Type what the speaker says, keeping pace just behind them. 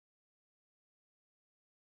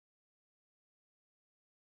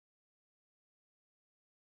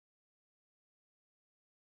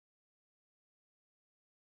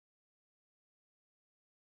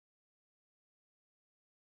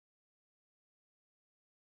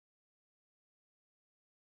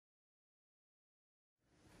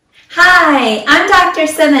Hi, I'm Dr.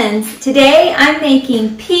 Simmons. Today I'm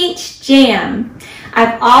making peach jam.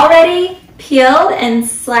 I've already peeled and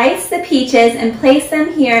sliced the peaches and placed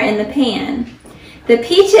them here in the pan. The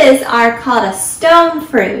peaches are called a stone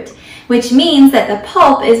fruit, which means that the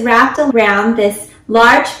pulp is wrapped around this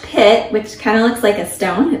large pit, which kind of looks like a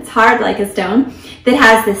stone. It's hard like a stone, that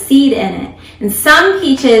has the seed in it. And some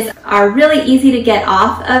peaches are really easy to get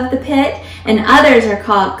off of the pit, and others are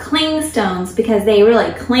called clingstones because they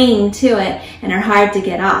really cling to it and are hard to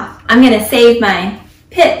get off. I'm going to save my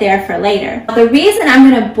pit there for later. The reason I'm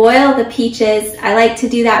going to boil the peaches, I like to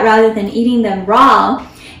do that rather than eating them raw,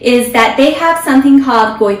 is that they have something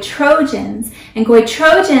called goitrogens. And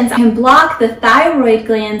goitrogens can block the thyroid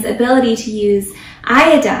gland's ability to use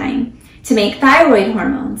iodine to make thyroid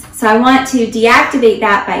hormones. So I want to deactivate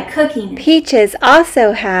that by cooking. Peaches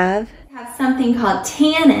also have something called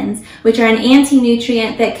tannins, which are an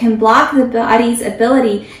anti-nutrient that can block the body's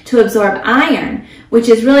ability to absorb iron, which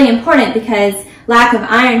is really important because lack of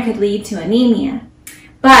iron could lead to anemia.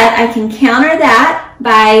 But I can counter that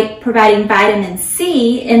by providing vitamin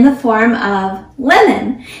C in the form of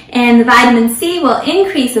lemon. And the vitamin C will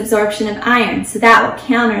increase absorption of iron, so that will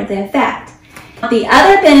counter the effect. The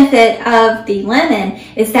other benefit of the lemon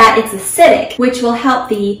is that it's acidic, which will help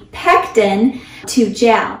the pectin to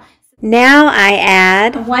gel. Now I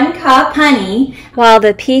add 1 cup honey. While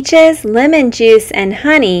the peaches, lemon juice, and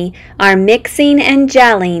honey are mixing and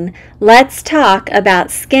gelling, let's talk about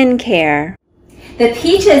skincare. The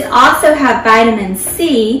peaches also have vitamin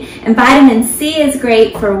C, and vitamin C is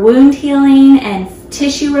great for wound healing and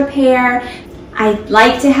tissue repair. I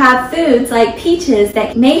like to have foods like peaches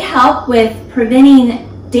that may help with preventing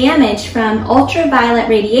damage from ultraviolet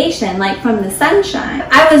radiation, like from the sunshine.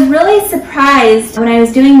 I was really surprised when I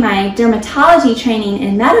was doing my dermatology training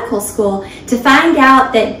in medical school to find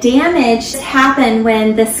out that damage happens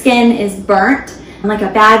when the skin is burnt, like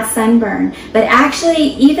a bad sunburn. But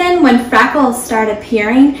actually, even when freckles start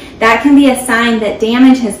appearing, that can be a sign that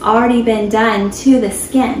damage has already been done to the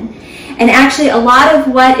skin. And actually, a lot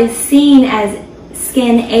of what is seen as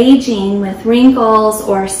skin aging with wrinkles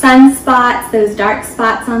or sunspots, those dark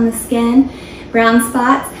spots on the skin, brown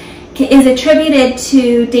spots, is attributed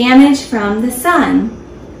to damage from the sun.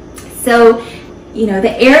 So, you know,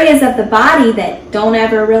 the areas of the body that don't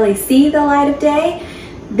ever really see the light of day,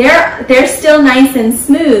 they're still nice and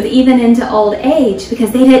smooth even into old age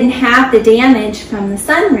because they didn't have the damage from the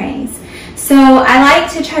sun rays. So I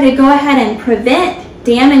like to try to go ahead and prevent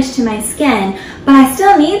damage to my skin, but I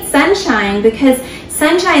still need sunshine because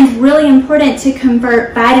sunshine is really important to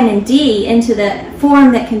convert vitamin D into the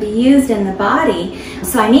form that can be used in the body.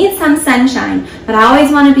 So I need some sunshine, but I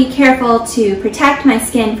always want to be careful to protect my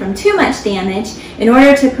skin from too much damage in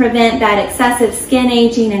order to prevent that excessive skin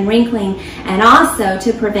aging and wrinkling, and also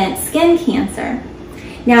to prevent skin cancer.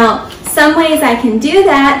 Now, some ways I can do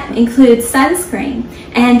that include sunscreen.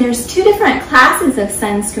 And there's 2 different classes of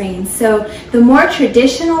sunscreen. So the more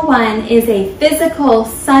traditional one is a physical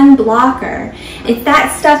sun blocker. It's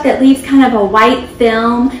that stuff that leaves kind of a white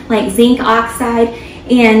film like zinc oxide,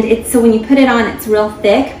 and so when you put it on, it's real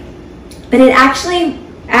thick. But it actually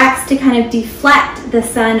acts to kind of deflect the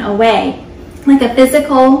sun away, like a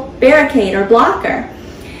physical barricade or blocker.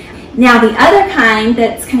 Now the other kind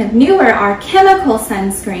that's kind of newer are chemical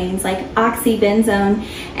sunscreens like oxybenzone,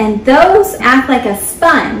 and those act like a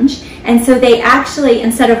sponge, and so they actually,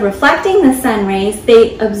 instead of reflecting the sun rays,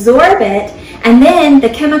 they absorb it, and then the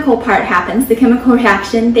chemical part happens, the chemical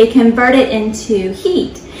reaction, they convert it into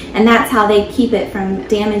heat, and that's how they keep it from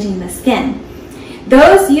damaging the skin.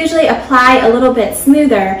 Those usually apply a little bit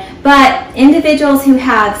smoother, but individuals who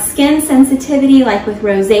have skin sensitivity, like with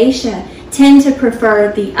rosacea, tend to prefer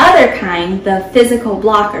the other kind, the physical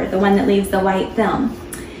blocker, the one that leaves the white film.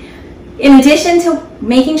 In addition to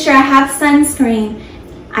making sure I have sunscreen,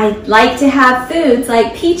 I like to have foods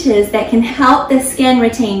like peaches that can help the skin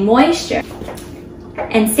retain moisture.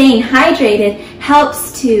 And staying hydrated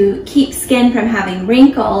helps to keep skin from having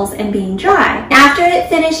wrinkles and being dry. After it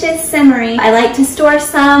finishes simmering, I like to store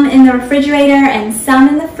some in the refrigerator and some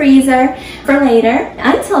in the freezer for later.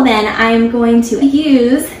 Until then, I am going to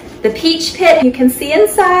use the peach pit. You can see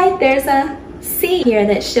inside there's a seed here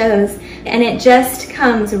that shows, and it just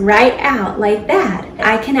comes right out like that.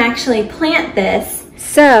 I can actually plant this.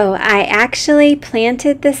 So I actually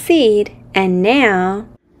planted the seed, and now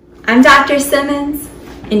I'm Dr. Simmons,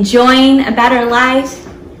 enjoying a better life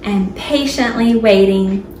and patiently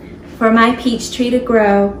waiting for my peach tree to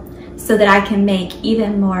grow so that I can make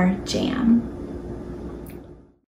even more jam.